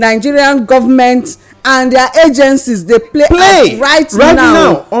the Nigerian government and their agencies dey play out right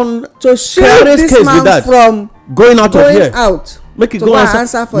now on to shield this man from going out of here. Make it to go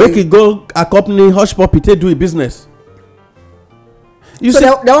answer for make it go accompany hush puppy take do a business. You so see,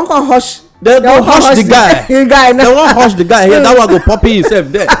 they won't come hush. They go hush the guy. They won't hush the guy here. That one go puppy himself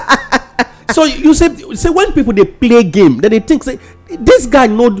there. So you say when people they play game, then they think say this guy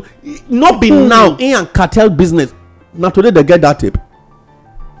not be now in cartel business. Now today they get that tape.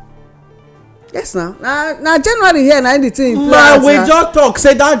 Yes, now January here now the thing. We just talk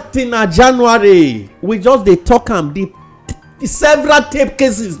say that thing na January. We just they talk am the several tape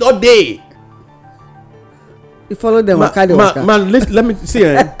cases not dey. You follow them waka. Man, let me see.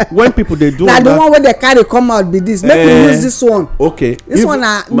 When people they do now the one where they carry come out be this. Make we use this one. Okay. This one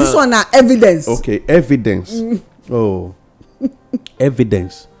na evidence. Okay, evidence. Oh,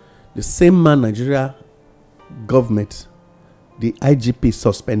 evidence. The same man Nigeria government, the IGP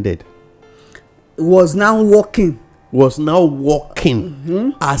suspended, was now working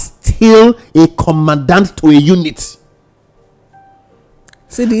as still a commandant to a unit.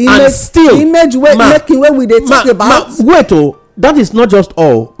 See the image making where we dey talk about. Wait, that is not just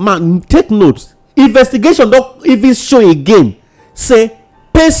all. Man, take note. Investigation don't even show again. Say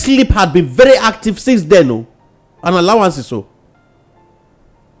pay slip had been very active since then. And allowances so.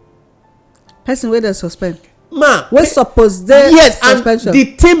 Person where they suspend. Man, we suppose they suspension. And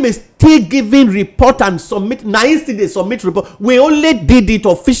the team is still giving report and submit. Now instead they submit report. We only did it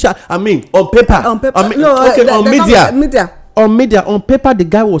official. I mean on paper. On media. On media, on paper, the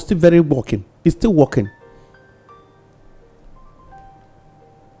guy was still very working. He's still working.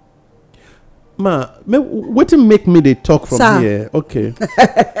 Man, what make me they talk from here? Okay.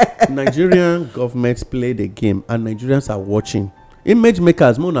 Nigerian government play the game and Nigerians are watching. Image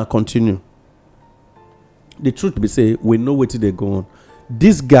makers, Mona continue. The truth be say, we know what they go on.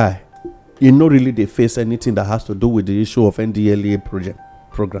 This guy, really they face anything that has to do with the issue of NDLEA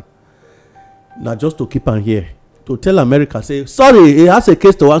program. Now just to keep on here. To tell America, say, sorry, he has a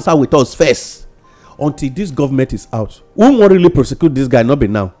case to answer with us first. Until this government is out. Who won't really prosecute this guy? Not be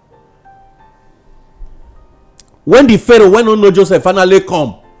now. When the Pharaoh, when Ono Joseph finally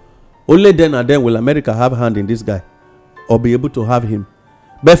come, only then and then will America have hand in this guy. Or be able to have him.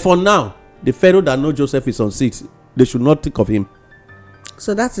 But for now, the Pharaoh that know Joseph is on seat, they should not think of him.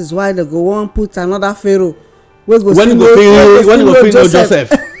 So that is why they go on put another Pharaoh. When go know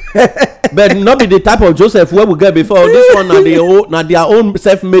Joseph. But not be the type of Joseph where we get before. This one na their own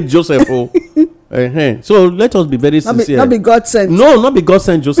self-made Joseph. So let us be very sincere. Not be God sent. No, not be God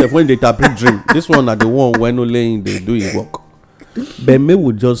sent Joseph when they interpret dream. This one are the one when only they do his work. But me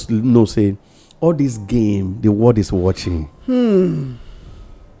would just know say all this game the world is watching. You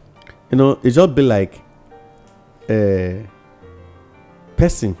know, it just be like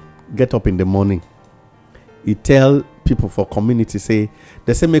person get up in the morning. He tell people for community say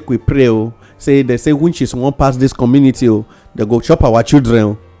they say make we pray. Say they say winches won't pass this community. They go chop our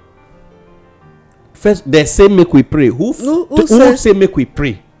children. First, they say make we pray. Who say make we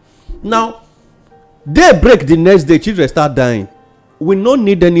pray? Now, they break the next day, children start dying. We don't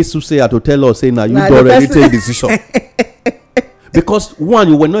need any soothsayer to tell us, say, now you already take decision. Because one,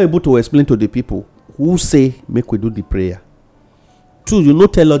 you were not able to explain to the people who say make we do the prayer. Two, you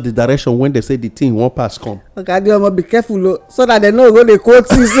not tell us the direction when they say the thing won't pass come. Okay, they must be careful so that they know when they quote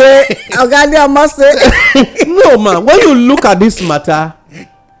you say, okay, they must say. No, man, when you look at this matter,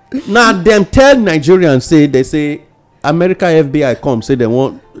 now them tell Nigerians say they say America FBI come say they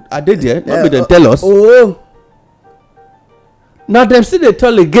want are they there? Not be them tell us. Oh. Now them see they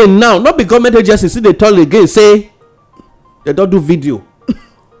tell again now. Not be government agency see they tell again say they don't do video.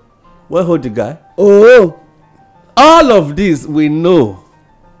 Well hold the guy. Oh. All of this we know.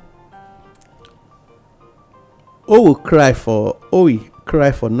 We cry for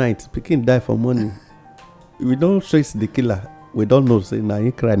night. Pikin die for morning. We don't trace the killer. We don't know say now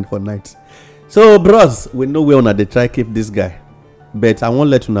he crying for night. So bros, we know we wanna they try keep this guy. But I won't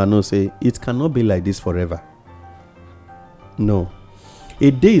let you know say it cannot be like this forever. No.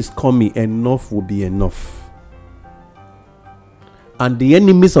 A day is coming, enough will be enough. And the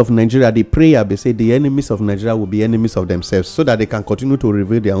enemies of Nigeria, the prayer they say the enemies of Nigeria will be enemies of themselves so that they can continue to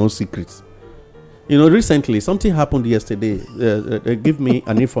reveal their own secrets. You know, recently something happened yesterday. They give me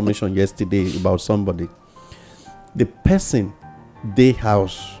an information yesterday about somebody. The person, their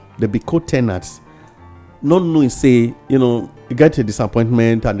house, they be co-tenants, not knowing say, you know, you get a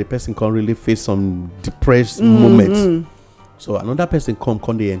disappointment and the person can't really face some depressed moments. So another person come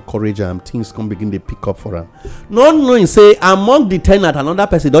they encourage them, things come begin they pick up for them. Not knowing say among the tenant, another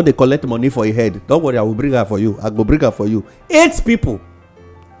person don't they collect money for your head. Don't worry, I will bring her for you. I go bring her for you. 8 people.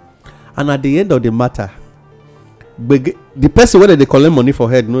 And at the end of the matter, the person whether they collect money for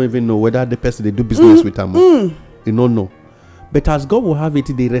head, don't even know whether the person they do business with them. You don't know. But as God will have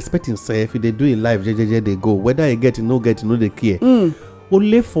it, they respect himself. If they do it live, they go. Whether you get it, no get it, no they care.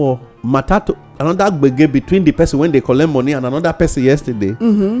 Only for matter to another begin between the person when they collect money and another person yesterday.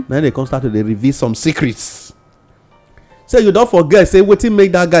 Now they come start to they reveal some secrets. So you don't forget, say what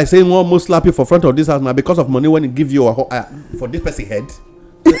make that guy say one most slap you for front of this house now because of money when he give you for this person head.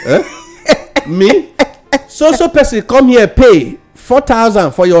 Me? So person come here pay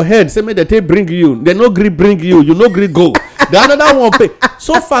 4,000 for your head. Say me they bring you. They no agree bring you. You no agree go. The another one pay.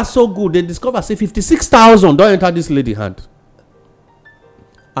 So far so good. They discover say 56,000 don't enter this lady hand.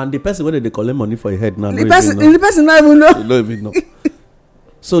 And the person whether they collect money for your head now. The person not even know. You don't even know.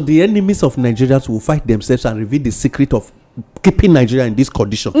 So the enemies of Nigerians will fight themselves and reveal the secret of keeping Nigeria in this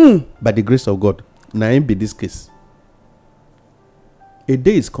condition by the grace of God. Now ain't be this case. A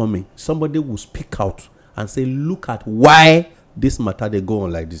day is coming. Somebody will speak out and say, look at why this matter they go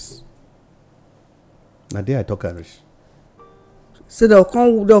on like this. Now there I talk Irish. So they'll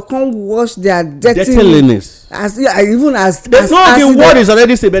come wash their dirtiness. Even as the word is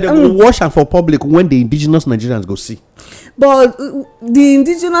already said, but they will wash and for public when the indigenous Nigerians go see. But the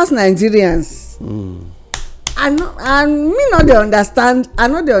indigenous Nigerians, I know they understand. I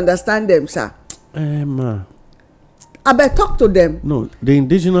know they understand them, sir. I better talk to them. No, the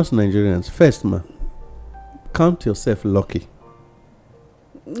indigenous Nigerians first, man. Count yourself lucky.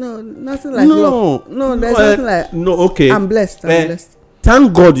 No, nothing like luck. No, there's nothing like. No, okay. I'm blessed. I'm blessed.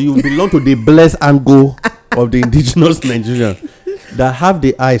 Thank God you belong to the blessed angle of the indigenous Nigerians that have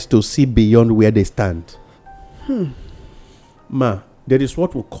the eyes to see beyond where they stand. Ma, there is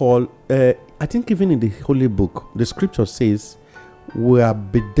what we call, I think even in the Holy Book, the scripture says, we are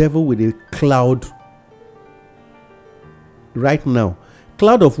bedeviled with a cloud right now.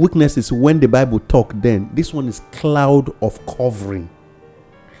 Cloud of weakness is when the Bible talk then. This one is cloud of covering.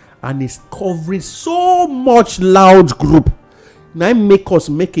 And it's covering so much loud group. Now make us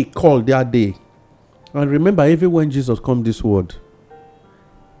make a call that day. And remember, even when Jesus come this world,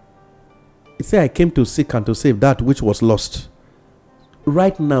 he said, I came to seek and to save that which was lost.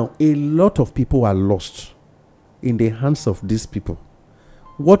 Right now, a lot of people are lost in the hands of these people.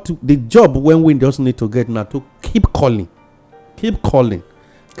 What the job when we just need to get now to keep calling.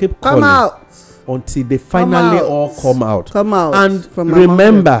 Come out until they finally all come out. And from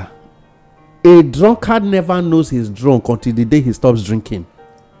remember, a drunkard never knows he's drunk until the day he stops drinking.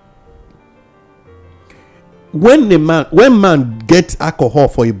 when man get alcohol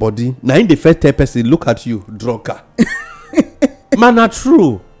for a body, na in the first tell person look at you drunker. Man, na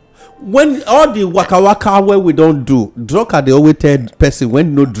true. When all the waka wey we don do, drunker dey always tell person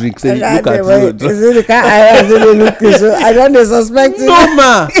when no drink say look at you. Is it the kind I really look so? I don't dey suspect it. No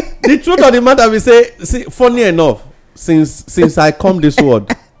man, the truth of the matter be say, see, funny enough, since I come this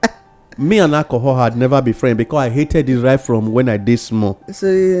world, me and alcohol had never been friends because I hated it right from when I dey small. So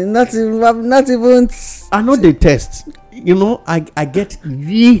not even. I know the test. You know, I get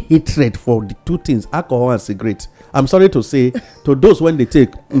real hatred for the two things, alcohol and cigarette. I'm sorry to say, to those when they take,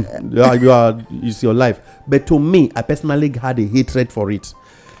 it's your life. But to me, I personally had a hatred for it.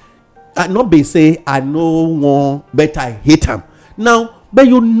 I not be say I know one, but I hate them. Now, but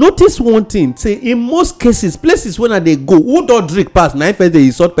you notice one thing, say in most cases, places when they go, who don't drink pass, now first they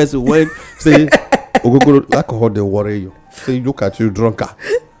insult person when say, alcohol they worry you. Say look at you drunker.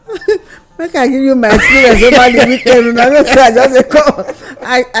 Make I give you my experience over the weekend. I don't say I just come.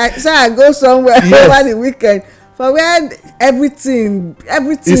 I say I go somewhere over the weekend for where everything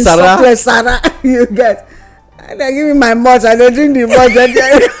surplus Sarah you get. And they give me my malt and they drink the malt.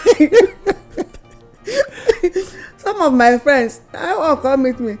 Some of my friends, I want to come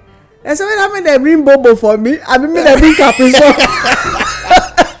meet me. They say, when they bring bobo for me, I mean they bring capriccio.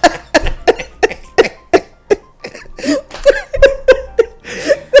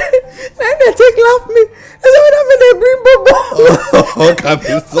 Then they take laugh me. They say, when they bring bobo. Oh,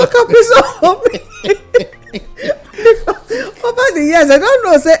 capriccio. Capriccio for me. Over the years, I don't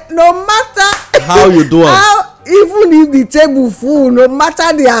know, say, no matter how you do it. Even if the table full, no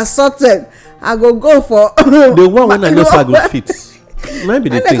matter the assorted, I go for the one when I know I go fit. Maybe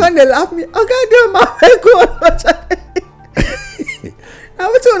the thing. And they laugh me. Okay, do my go. Now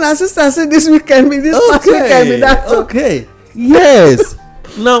what you and sister say this weekend be this past weekend be that. Okay. Yes.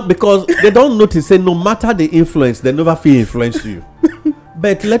 Now because they don't notice, say no matter the influence, they never feel influence you.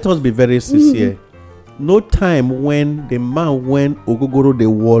 But let us be very sincere. No time when the man when ogogoro they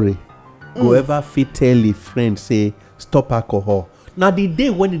worry go ever fit tell a friend say stop alcohol. Now the day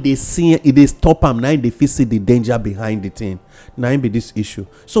when they see it, they stop them. Now they feel see the danger behind the thing. Now be this issue.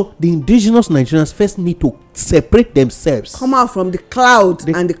 So the indigenous Nigerians first need to separate themselves. Come out from the cloud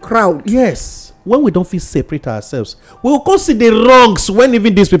and the crowd. Yes. When we don't feel separate ourselves, we will come see the wrongs when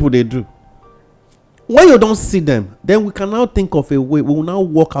even these people they do. When you don't see them, then we can now think of a way. We will now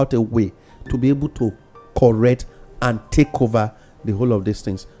work out a way to be able to correct and take over the whole of these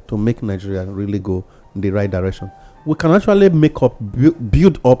things to make Nigeria really go in the right direction. We can actually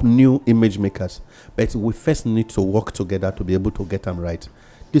build up new image makers, but we first need to work together to be able to get them right.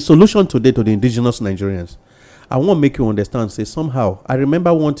 The solution today to the indigenous Nigerians, I want to make you understand, say somehow, I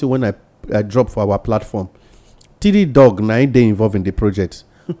remember one thing when I dropped for our platform, TD Dog, 9 days involved in the project.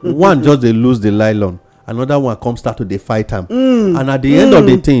 One just they lose the nylon. Another one come start to fight him. And at the end of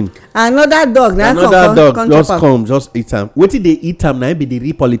the thing, another dog just eat him. What did they eat him? Now be the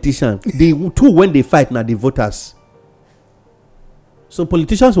real politician. The two when they fight now the voters. So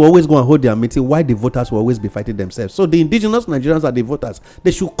politicians will always go and hold their meeting. Why the voters will always be fighting themselves? So the indigenous Nigerians are the voters.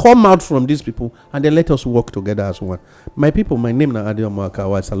 They should come out from these people and then let us work together as one. My people, my name is Adio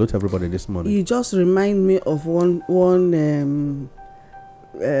Mwakawa. I salute everybody this morning. You just remind me of one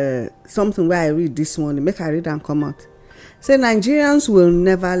something where I read this morning. Make I read and come out. Say Nigerians will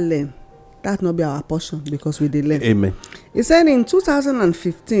never learn. That not be our portion because we did learn. Amen. He said in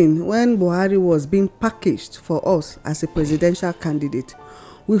 2015, when Buhari was being packaged for us as a presidential candidate,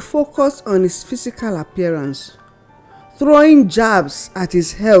 we focused on his physical appearance, throwing jabs at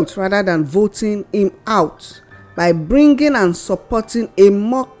his health rather than voting him out by bringing and supporting a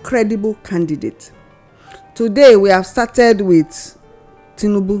more credible candidate. Today, we have started with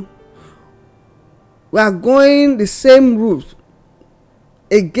Tinubu. We are going the same route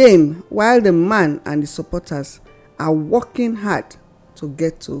again while the man and the supporters are working hard to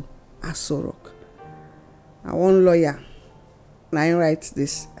get to Aso Rock. One lawyer now writes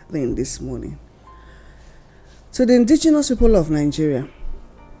this thing this morning. To the indigenous people of Nigeria,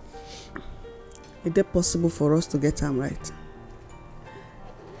 is it possible for us to get them right?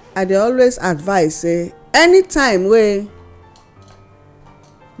 I dey always advise say anytime where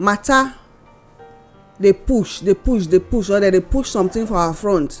matter they push or they push something for our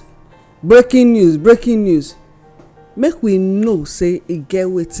front, breaking news, make we know say e get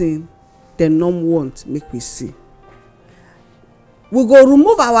wetin dem no want make we see. We go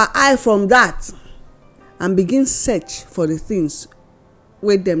remove our eye from that and begin search for the things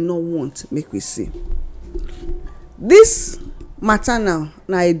wey dem no want make we see. This matter now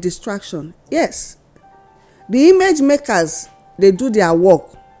na a distraction. Yes, the image makers dey do their work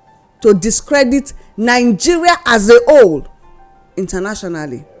to discredit Nigeria as a whole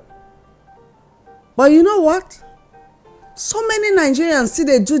internationally. But you know what? So many Nigerians still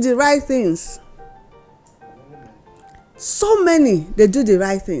dey do the right things. So many dey do the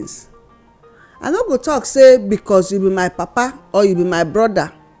right things. I no go talk say because you be my papa or you be my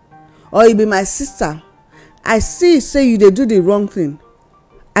brother or you be my sister, I see say you dey do the wrong thing,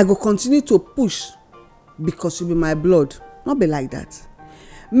 I go continue to push because you be my blood. No be like that.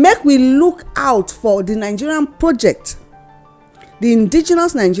 Make we look out for the Nigerian project, the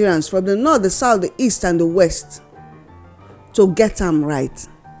indigenous Nigerians from the north, the south, the east and the west, to get am right.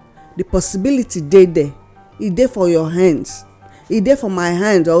 The possibility dey there. E dey for your hands. E dey for my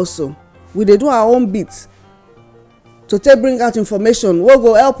hand also. We dey do our own bit to take bring out information wey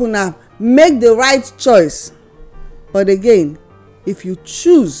go help una make the right choice. But again, if you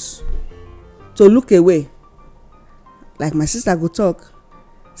choose to look away, like my sister go talk,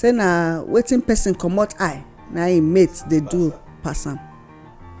 say na wetin person comot eye na im mate dey do pass am.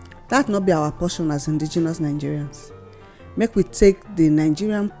 That no be our portion as indigenous Nigerians. Make we take the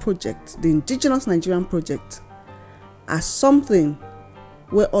Nigerian project, the indigenous Nigerian project, as something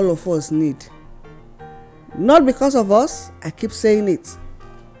wey all of us need. Not because of us, I keep saying it.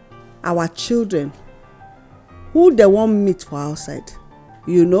 Our children, who they wan meet for outside,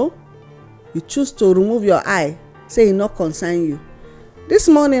 you know, you choose to remove your eye, say e no concern you. This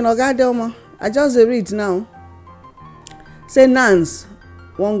morning, Oga Adeomo, I just dey read now, say NANS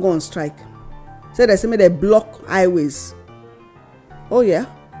wan go on strike. Say they say make they block highways. Oh yeah?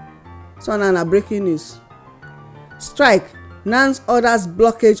 So now na breaking news. Strike. NANS orders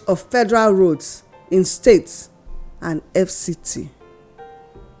blockage of federal roads in states and FCT.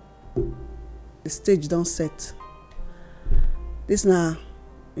 The stage don set. This na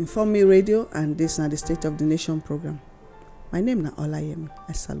Inform Me Radio and this na the State of the Nation program. My name na Olayemi.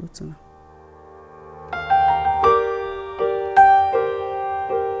 I salute una.